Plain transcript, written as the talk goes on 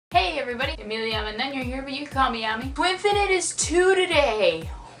everybody, Amelia, and then you're here, but you can call me Yami. Twinfinite is 2 today.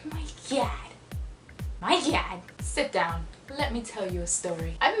 Oh my god. My god. Sit down. Let me tell you a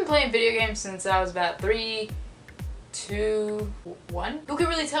story. I've been playing video games since I was about 3, 2, 1. Who can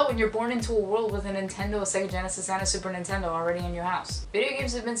really tell when you're born into a world with a Nintendo, a Sega Genesis, and a Super Nintendo already in your house? Video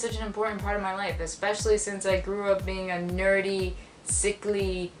games have been such an important part of my life, especially since I grew up being a nerdy,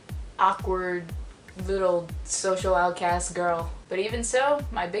 sickly, awkward, little social outcast girl. But even so,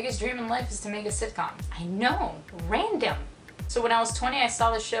 my biggest dream in life is to make a sitcom. I know, random. So when I was 20, I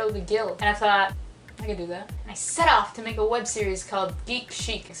saw the show The Guild, and I thought, I could do that. And I set off to make a web series called Geek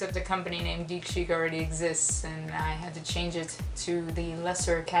Chic, except the company named Geek Chic already exists, and I had to change it to the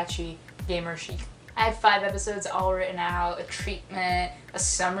lesser catchy Gamer Chic. I had 5 episodes all written out, a treatment, a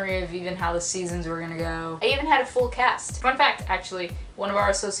summary of even how the seasons were gonna go. I even had a full cast. Fun fact, actually, one of our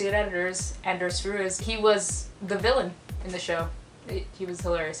associate editors, Anders Ruiz, he was the villain in the show. He was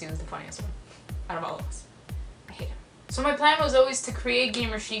hilarious. He was the funniest one out of all of us. I hate him. So my plan was always to create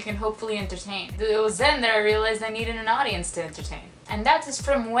Gamer Chic and hopefully entertain. It was then that I realized I needed an audience to entertain. And that is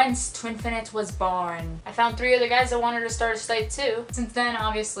from whence Twinfinite was born. I found 3 other guys that wanted to start a site too. Since then,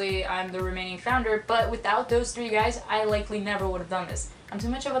 obviously, I'm the remaining founder, but without those 3 guys, I likely never would have done this. I'm too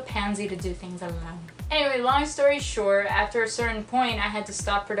much of a pansy to do things alone. Anyway, long story short, after a certain point, I had to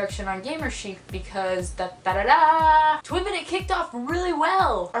stop production on Gamer Chic because Twinfinite kicked off really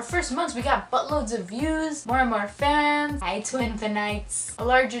well. Our first months, we got buttloads of views, more and more fans, hi Twinfiknights, a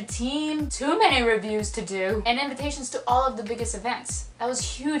larger team, too many reviews to do, and invitations to all of the biggest events. That was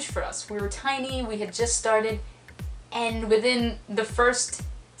huge for us. We were tiny, we had just started, and within the first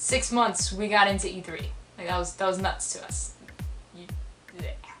 6 months, we got into E3. Like that was nuts to us.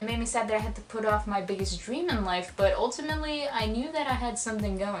 It made me sad that I had to put off my biggest dream in life, but ultimately I knew that I had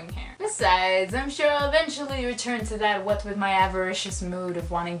something going here. Besides, I'm sure I'll eventually return to that what with my avaricious mood of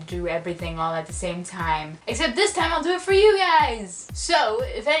wanting to do everything all at the same time. Except this time I'll do it for you guys! So,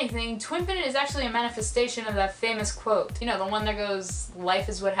 if anything, Twinfinite is actually a manifestation of that famous quote. You know, the one that goes, life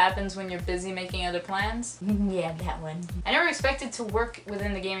is what happens when you're busy making other plans? Yeah, that one. I never expected to work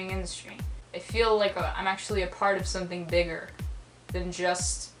within the gaming industry. I feel like I'm actually a part of something bigger than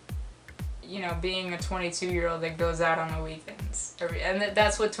just, you know, being a 22-year-old that goes out on the weekends. And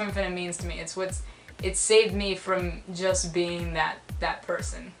that's what Twinfinite means to me. It saved me from just being that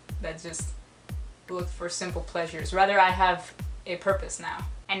person that just looked for simple pleasures. Rather, I have a purpose now.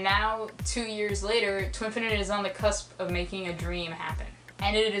 And now, 2 years later, Twinfinite is on the cusp of making a dream happen.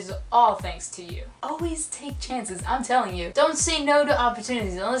 And it is all thanks to you. Always take chances, I'm telling you. Don't say no to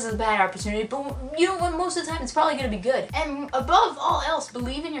opportunities unless it's a bad opportunity, but you know what, most of the time it's probably gonna be good. And above all else,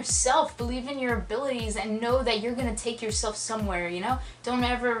 believe in yourself, believe in your abilities, and know that you're gonna take yourself somewhere, you know? Don't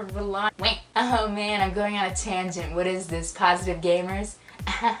ever rely— Wait, oh man, I'm going on a tangent. What is this, Positive Gamers?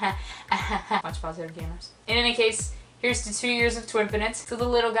 Watch Positive Gamers. In any case, here's to 2 years of Twinfinite, to the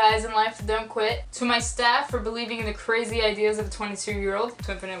little guys in life that don't quit, to my staff for believing in the crazy ideas of a 22-year-old.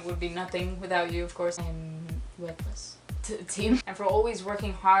 Twinfinite would be nothing without you, of course. I'm worthless. To the team. And for always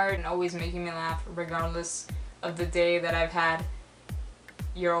working hard and always making me laugh, regardless of the day that I've had.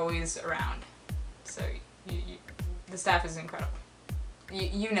 You're always around. So, the staff is incredible.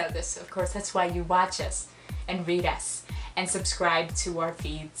 You know this, of course. That's why you watch us and read us and subscribe to our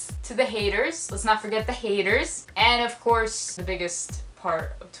feeds. To the haters, let's not forget the haters. And of course, the biggest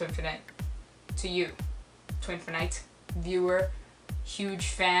part of Twinfinite, to you, Twinfinite, viewer, huge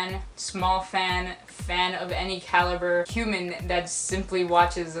fan, small fan, fan of any caliber, human that simply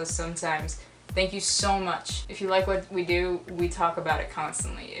watches us sometimes. Thank you so much. If you like what we do, we talk about it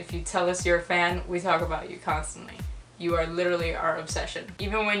constantly. If you tell us you're a fan, we talk about you constantly. You are literally our obsession.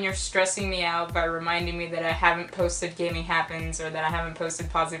 Even when you're stressing me out by reminding me that I haven't posted Gaming Happens or that I haven't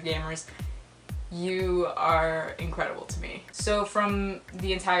posted Positive Gamers, you are incredible to me. So from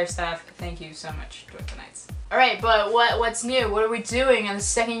the entire staff, thank you so much, Twinfiknights. Alright, but what's new? What are we doing on the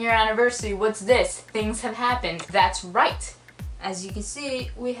 2nd year anniversary? What's this? Things have happened. That's right. As you can see,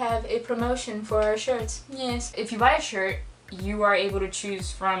 we have a promotion for our shirts. Yes. If you buy a shirt, you are able to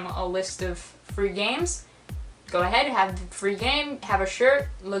choose from a list of free games. Go ahead, have a free game, have a shirt,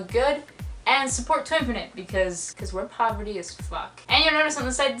 look good, and support Twinfinite because we're poverty as fuck. And you'll notice on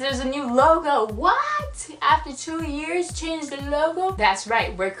the site there's a new logo. What? After 2 years, change the logo? That's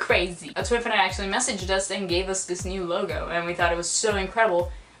right, we're crazy. Twinfinite actually messaged us and gave us this new logo, and we thought it was so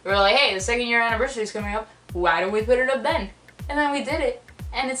incredible. We were like, hey, the 2nd year anniversary is coming up. Why don't we put it up then? And then we did it.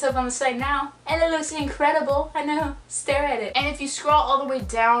 and it's up on the site now, and it looks incredible. I know, stare at it. And if you scroll all the way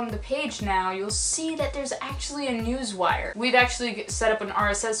down the page now, you'll see that there's actually a newswire. We've actually set up an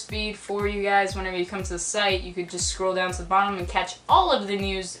RSS feed for you guys. Whenever you come to the site, you could just scroll down to the bottom and catch all of the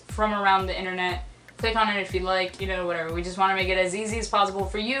news from around the internet. Click on it if you like, you know, whatever. We just want to make it as easy as possible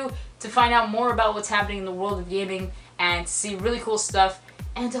for you to find out more about what's happening in the world of gaming and to see really cool stuff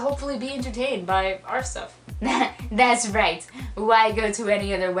and to hopefully be entertained by our stuff. That's right. Why go to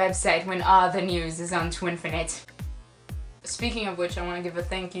any other website when all the news is on Twinfinite? Speaking of which, I want to give a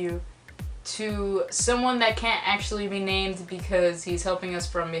thank you to someone that can't actually be named because he's helping us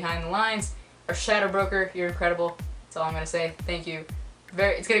from behind the lines. Our shadow broker, you're incredible. That's all I'm gonna say. Thank you.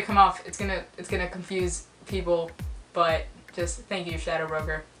 It's gonna come off. It's gonna confuse people, but just thank you, shadow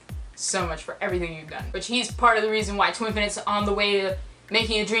broker, so much for everything you've done. Which he's part of the reason why Twinfinite's on the way to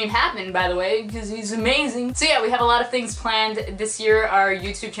making a dream happen, by the way, because he's amazing. So yeah, we have a lot of things planned this year. Our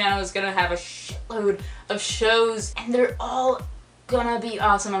YouTube channel is gonna have a shitload of shows, and they're all gonna be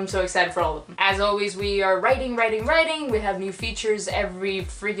awesome. I'm so excited for all of them. As always, we are writing. We have new features every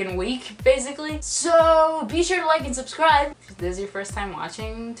freaking week, basically. So be sure to like and subscribe. If this is your first time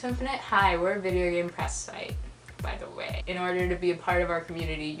watching Twinfinite, hi, we're a video game press site, by the way. In order to be a part of our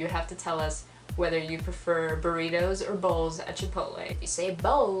community, you have to tell us whether you prefer burritos or bowls at Chipotle. If you say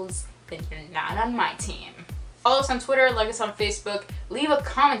bowls, then you're not on my team. Follow us on Twitter, like us on Facebook, leave a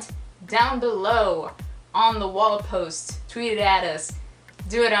comment down below on the wall post, tweet it at us,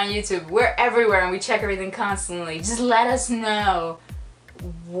 do it on YouTube. We're everywhere and we check everything constantly. Just let us know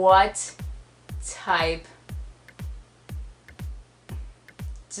what type.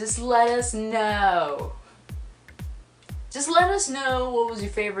 Just let us know. Just let us know what was your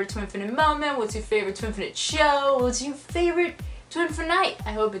favorite Twinfinite moment, what's your favorite Twinfinite show, what's your favorite Twinfinite.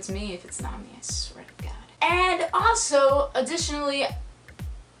 I hope it's me. If it's not me, I swear to God. And also, additionally,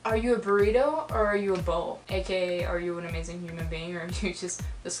 are you a burrito or are you a bowl? AKA, are you an amazing human being or are you just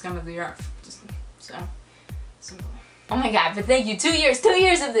the scum of the earth? Just so simple. Oh my God, but thank you. 2 years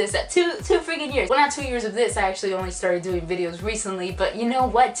of this, two freaking years. Well, not 2 years of this, I actually only started doing videos recently, but you know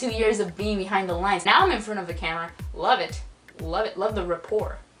what? 2 years of being behind the lines. Now I'm in front of the camera. Love it. Love it. Love the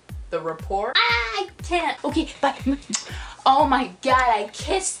rapport. The rapport? I can't. Okay, bye. Oh my God, I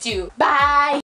kissed you. Bye.